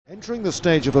Entering the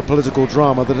stage of a political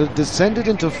drama that had descended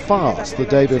into farce the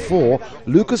day before,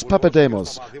 Lucas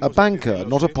Papademos, a banker,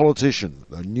 not a politician,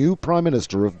 the new Prime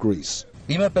Minister of Greece.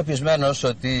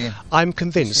 I'm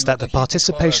convinced that the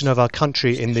participation of our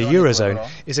country in the Eurozone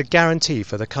is a guarantee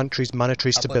for the country's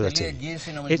monetary stability.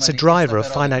 It's a driver of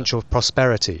financial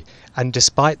prosperity, and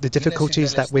despite the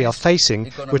difficulties that we are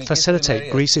facing, would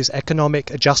facilitate Greece's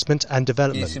economic adjustment and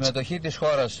development.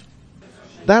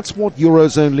 That's what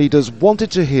Eurozone leaders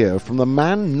wanted to hear from the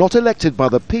man not elected by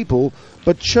the people,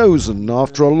 but chosen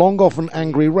after a long, often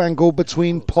angry wrangle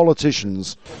between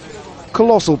politicians.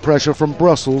 Colossal pressure from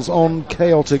Brussels on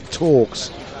chaotic talks.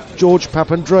 George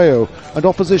Papandreo and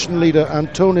opposition leader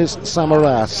Antonis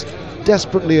Samaras,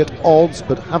 desperately at odds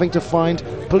but having to find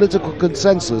political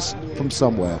consensus from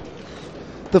somewhere.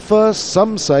 The first,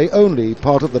 some say only,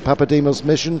 part of the Papademos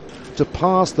mission to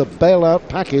pass the bailout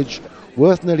package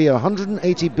worth nearly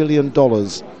 $180 billion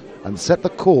and set the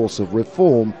course of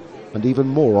reform and even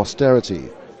more austerity.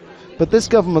 But this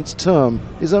government's term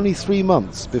is only 3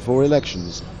 months before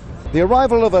elections. The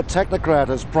arrival of a technocrat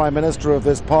as Prime Minister of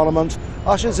this Parliament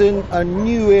ushers in a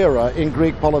new era in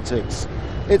Greek politics.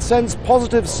 It sends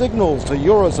positive signals to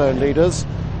Eurozone leaders,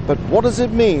 but what does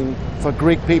it mean for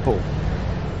Greek people?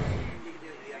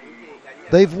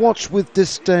 They've watched with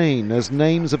disdain as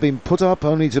names have been put up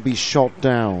only to be shot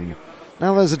down.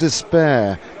 Now there's a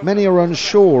despair. Many are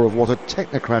unsure of what a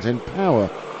technocrat in power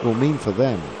will mean for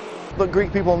them. The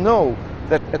Greek people know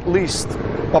that at least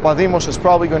Papademos is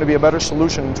probably going to be a better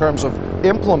solution in terms of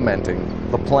implementing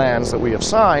the plans that we have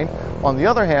signed. On the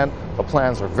other hand, the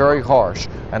plans are very harsh,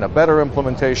 and a better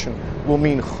implementation will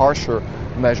mean harsher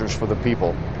measures for the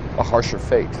people, a harsher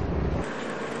fate.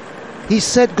 He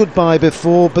said goodbye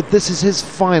before, but this is his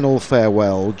final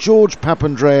farewell. George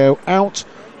Papandreo out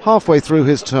halfway through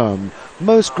his term.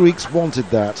 Most Greeks wanted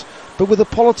that, but with a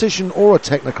politician or a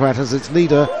technocrat as its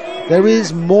leader, there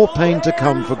is more pain to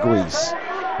come for Greece.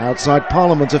 Outside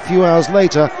Parliament a few hours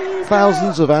later,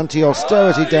 thousands of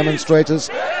anti-austerity demonstrators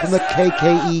from the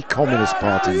KKE Communist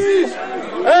Party.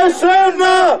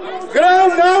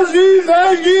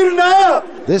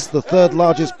 This, the third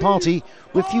largest party,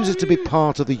 refuses to be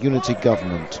part of the unity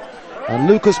government. And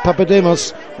Lucas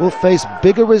Papademos will face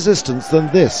bigger resistance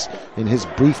than this in his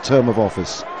brief term of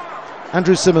office.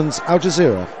 Simmons,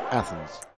 Jazeera, Athens.